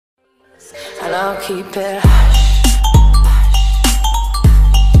and I'll keep it hush.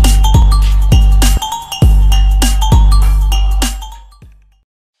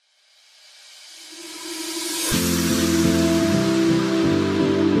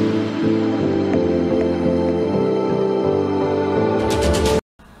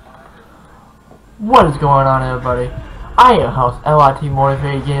 What is going on, everybody? I am your host, LRT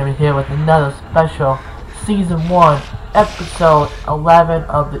Motivated Gaming, here with another special Season 1, Episode 11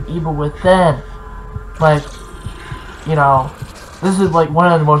 of The Evil Within. Like, you know, this is like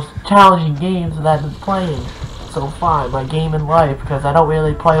one of the most challenging games that I've been playing so far in my gaming life, because I don't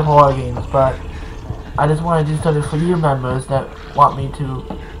really play horror games, but I just want to do something for you members that want me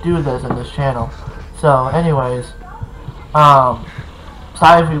to do this in this channel. So, anyways,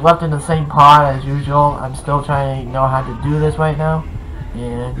 sorry if we left in the same pod as usual. I'm still trying to know how to do this right now.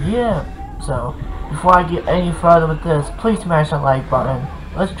 And yeah, so before I get any further with this, please smash that like button.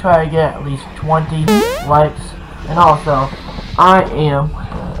 Let's try to get at least 20 likes. And also, I am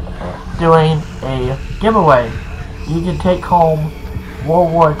doing a giveaway. You can take home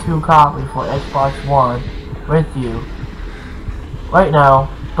World War II copy for Xbox One with you right now,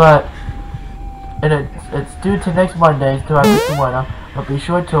 but it's due to next Monday, so I pick the winner. But be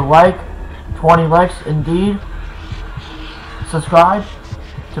sure to like, 20 likes indeed, subscribe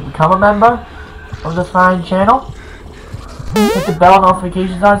to become a member of this fine channel, hit the bell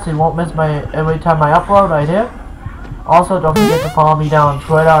notifications on so you won't miss every time I upload right here. Also, don't forget to follow me down on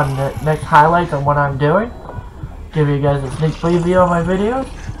Twitter on the next highlights on what I'm doing, give you guys a sneak preview of my videos.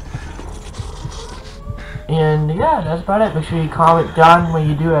 And yeah, that's about it. Make sure you comment done when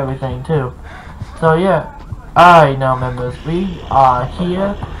you do everything too. So yeah. Alright now members, we are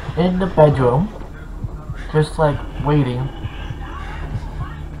here in the bedroom, just like waiting,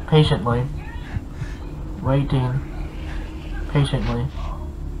 patiently,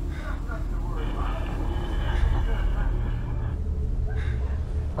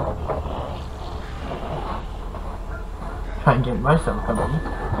 trying to get myself coming.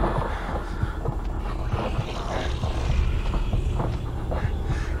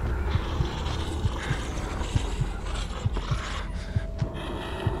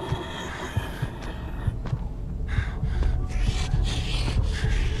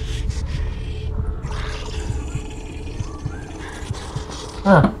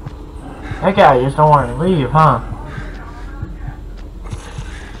 Huh. That guy just don't want to leave, huh?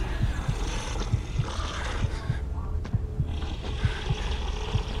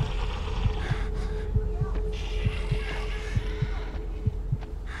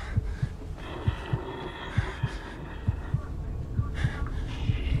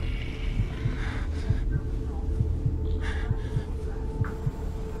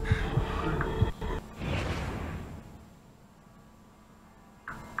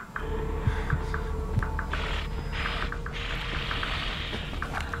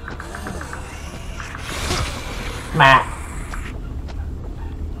 Smack.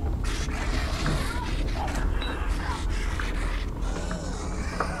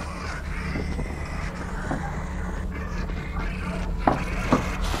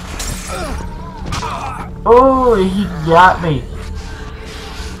 Oh, he got me.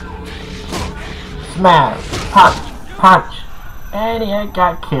 Smash. Punch. And he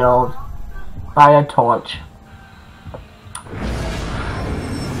got killed by a torch.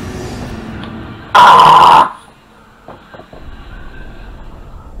 Ah!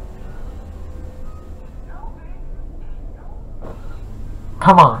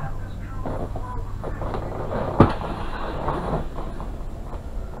 Come on.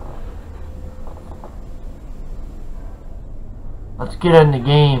 Let's get in the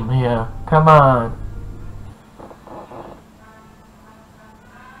game here. Come on.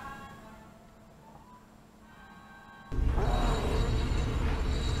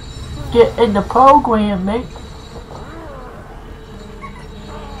 Get in the program, mate.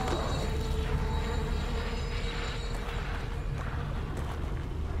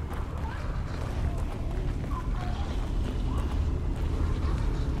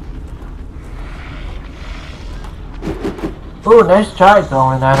 Ooh, nice try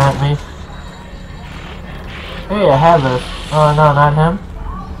throwing that at me. Hey, I have this. Oh, no, not him.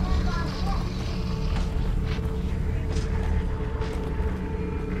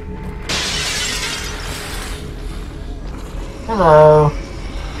 Hello.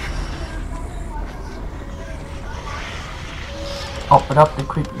 Open up the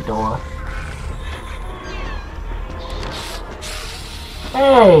creepy door.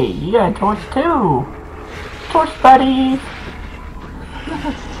 Hey, you got a torch too. Torch buddies.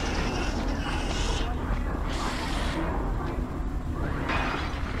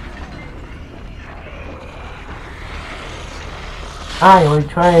 We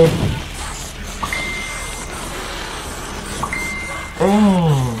trade.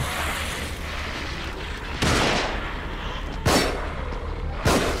 Dang.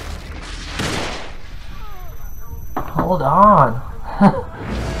 Hold on.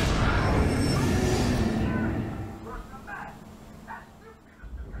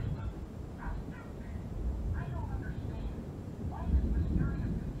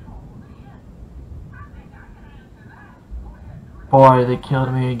 Boy, they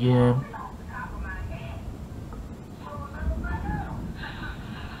killed me again.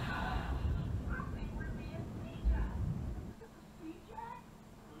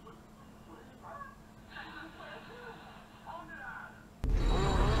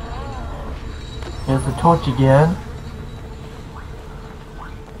 Here's the torch again.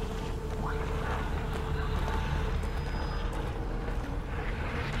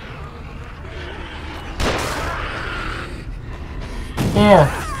 Here,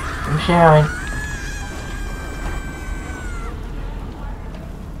 I'm sharing.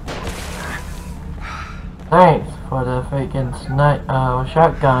 Thanks for the freaking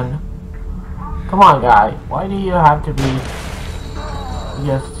shotgun. Come on, guy. Why do you have to be...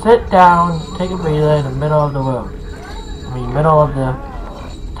 Just sit down, take a breather in the middle of the room. I mean, middle of the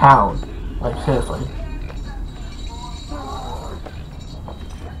town. Like, seriously.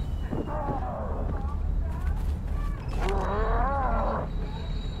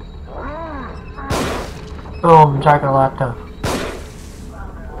 Boom, chocolate.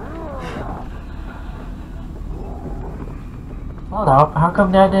 Hold up, how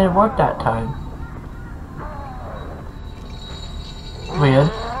come that didn't work that time? Weird.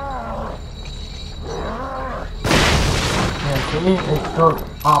 Yeah, see, it's the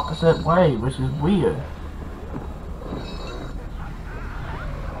opposite way, which is weird.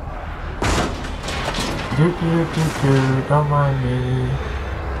 Don't mind me.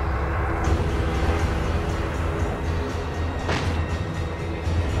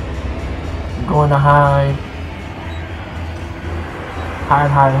 I'm going to hide.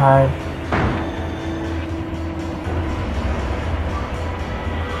 Hide.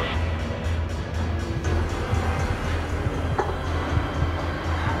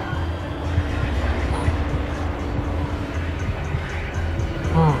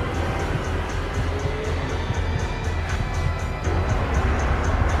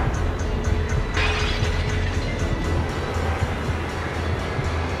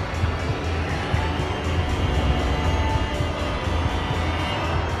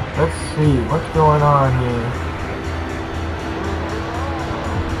 Let's see, what's going on here?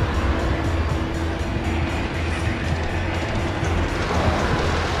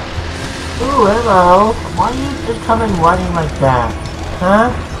 Ooh, hello. Why are you just coming running like that? Huh?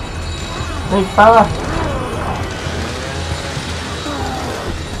 Big fella?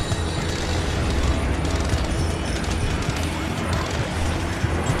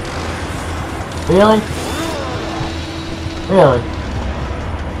 Really? Really?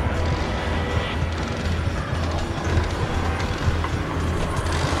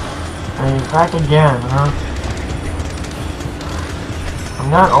 And he's back again, huh? I'm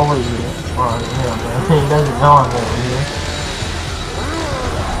not over here. Well, yeah, but he doesn't know I'm over here.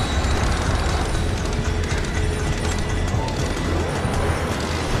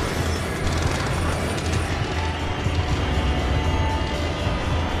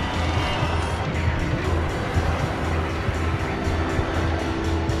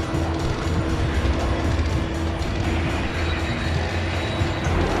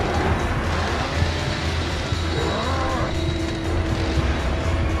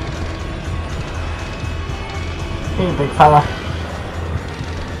 Hey, big fella.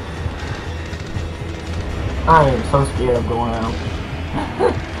 I am so scared of going out.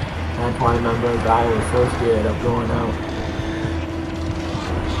 That's why members, I was so scared of going out.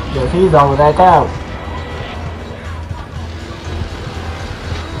 Because he's over that cow.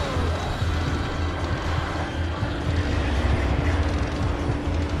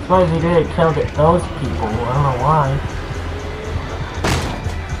 I suppose he did kill those people. I don't know why.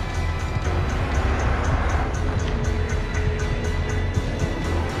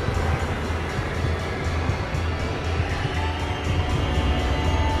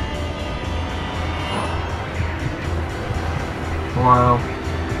 Wow.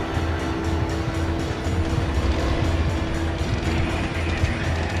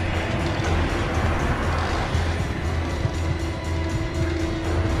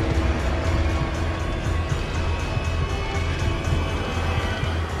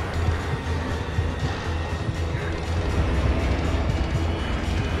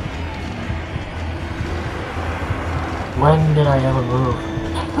 When did I ever move?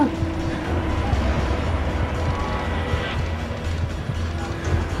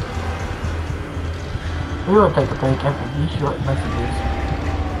 We will take a break after these short messages.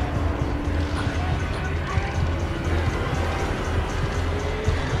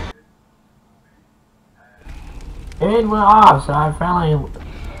 And we're off, so I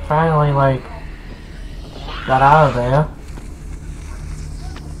finally like got out of there.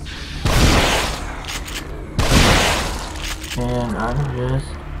 And I'm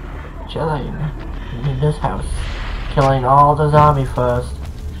just chilling in this house, killing all the zombies first.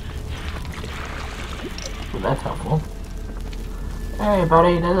 Well, that's helpful. Hey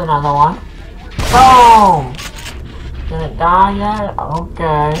buddy, there's another one. Boom! Did it die yet?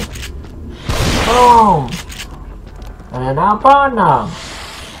 Okay. Boom! And then I'll burn them.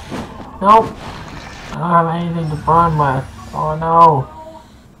 Nope. I don't have anything to burn with. Oh no.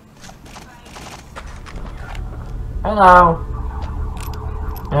 Hello.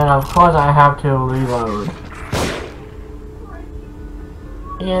 And of course I have to reload.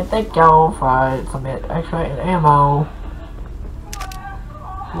 And thank you for some extra ammo.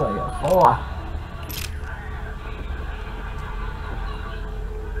 Ooh, I got 4.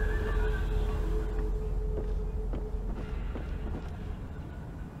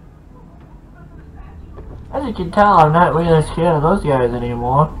 As you can tell, I'm not really scared of those guys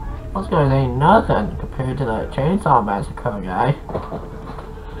anymore. Those guys ain't nothing compared to the Chainsaw Massacre guy.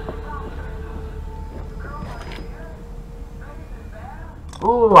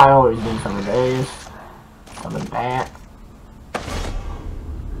 Ooh, I always need some of these. Some of that.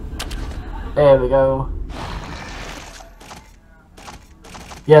 There we go.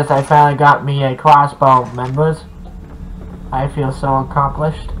 Yes, I finally got me a crossbow, members. I feel so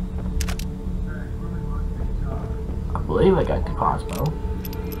accomplished. I believe I got the crossbow.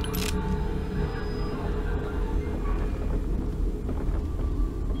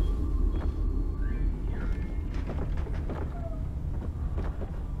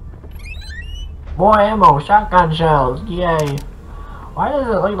 More ammo, shotgun shells, yay. Why does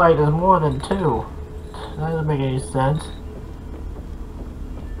it look like there's more than 2? That doesn't make any sense.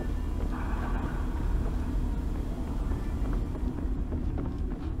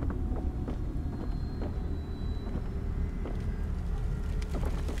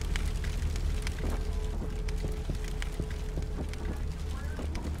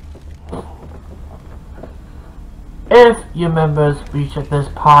 If you members reach at this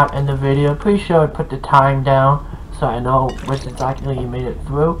part in the video, please sure to put the time down so I know which exactly you made it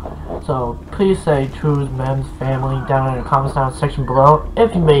through. So please say True's Mems family down in the comments down section below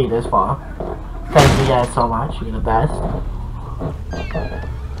if you made it this far. Thank you guys so much, you're the best.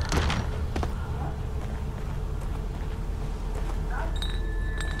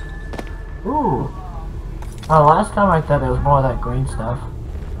 Ooh. Oh, last time I thought there was more of that green stuff.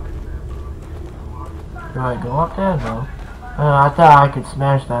 Do I go up there? No. I thought I could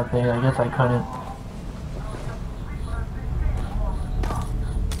smash that thing. I guess I couldn't.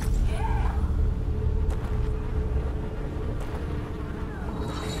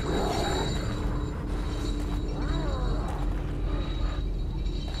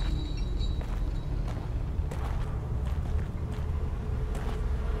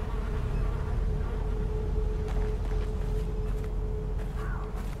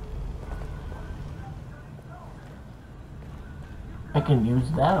 I can use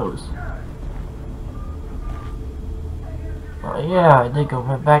those. Oh yeah, I did go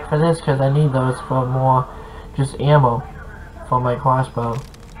back for this because I need those for more just ammo for my crossbow.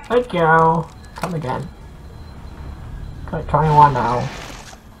 Thank you. Come again. 21 now.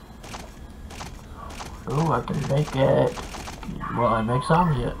 Ooh, I can make it. Will I make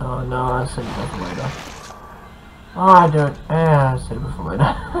some? Yeah. Oh no, I'll save that for later. Oh, I do it. I'll save it for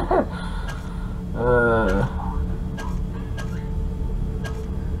later.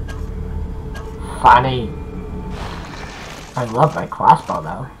 Funny. I love my crossbow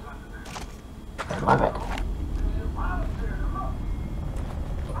though. I love it.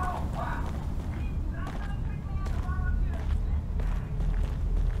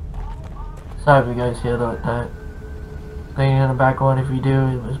 Sorry if you guys hear that thing in the background. If you do,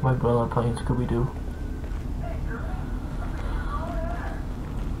 it was my brother playing Scooby-Doo.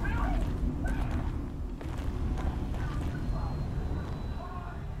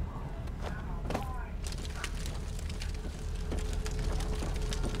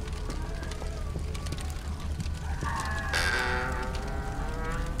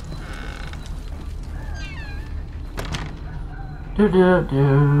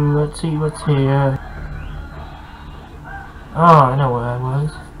 Let's see what's here. Oh, I know where I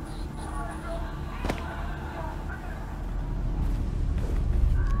was.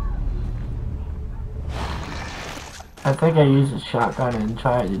 I think I used a shotgun and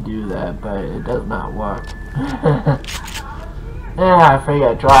tried to do that, but it does not work. Yeah, I figured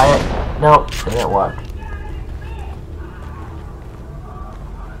I'd try it. Nope, didn't work.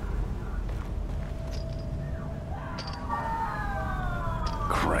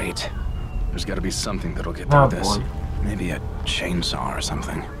 Great. There's gotta be something that'll get through this. Boy. Maybe a chainsaw or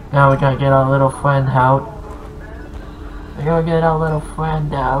something. Now we gotta get our little friend out. We gotta get our little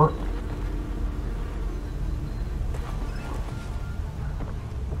friend out.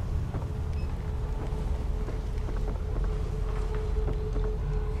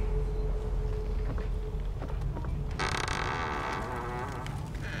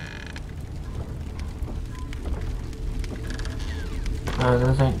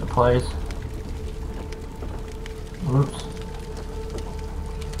 This ain't the place. Oops.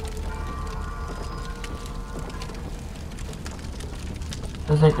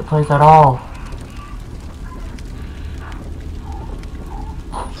 This ain't the place at all.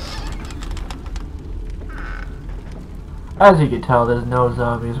 As you can tell, there's no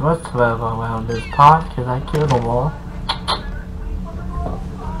zombies whatsoever around this part because I killed them all.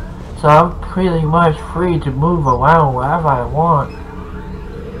 So I'm pretty much free to move around wherever I want.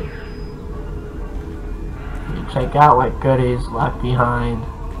 Check out what goodies left behind.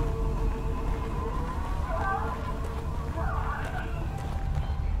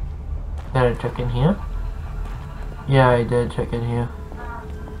 Did I check in here? Yeah, I did check in here.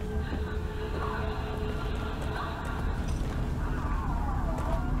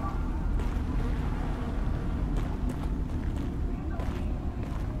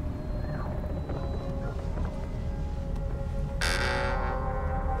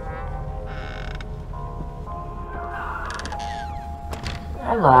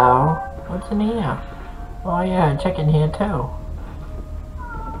 Hello, what's in here? Oh yeah, check in here too.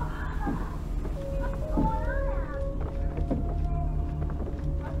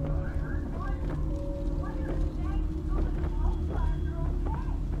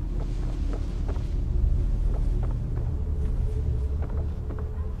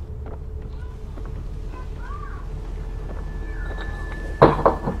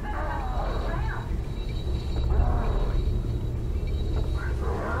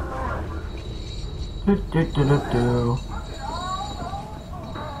 Do.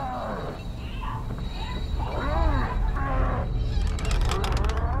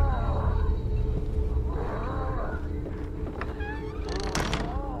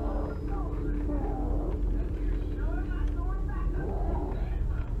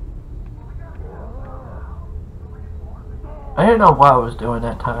 I didn't know what I was doing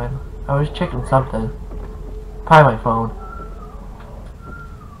that time. I was checking something. Probably my phone.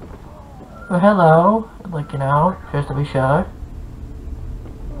 Oh, hello. I'm looking out, just to be sure.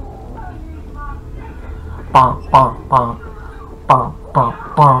 Bonk, bonk, bonk. Bonk,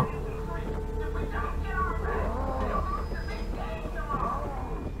 bonk, bonk.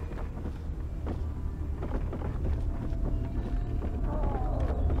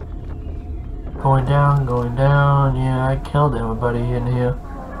 Going down. Yeah, I killed everybody in here.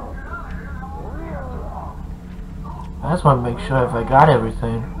 I just want to make sure if I got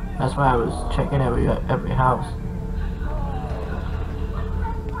everything. That's why I was checking every house.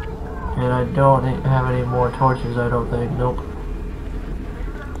 And I don't have any more torches, I don't think. Nope.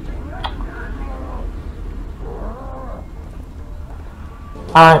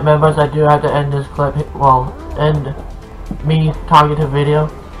 Alright, members, I do have to end this clip. Well, end me talking to video.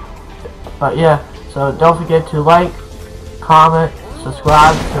 But yeah, so don't forget to like, comment,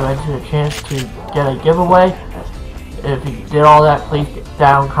 subscribe to enter a chance to get a giveaway. If you did all that, please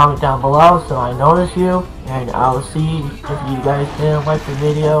comment down below so I notice you, and I'll see if you guys didn't like the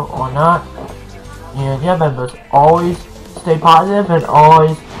video or not. And yeah, members, always stay positive and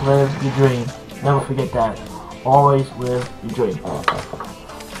always live your dream. Never forget that. Always live your dream.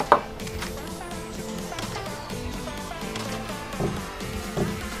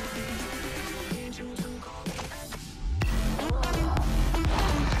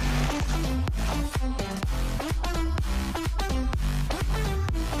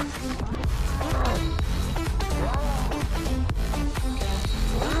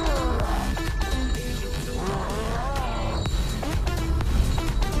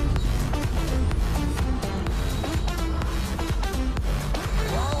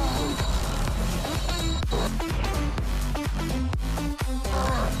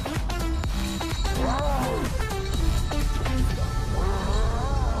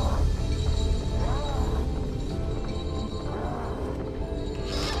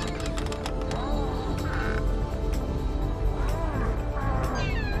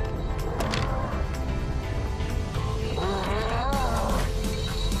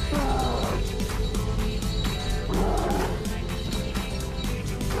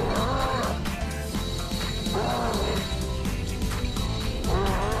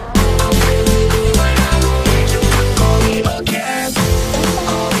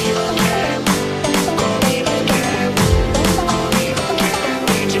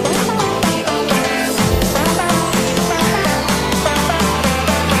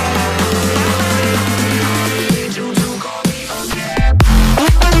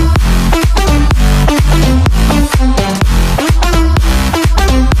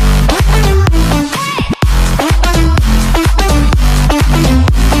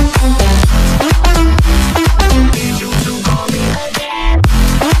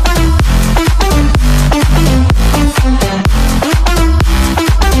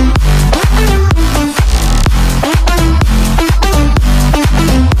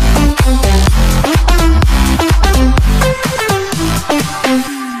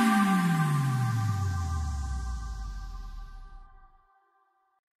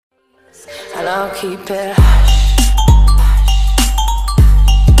 I'll keep it hush.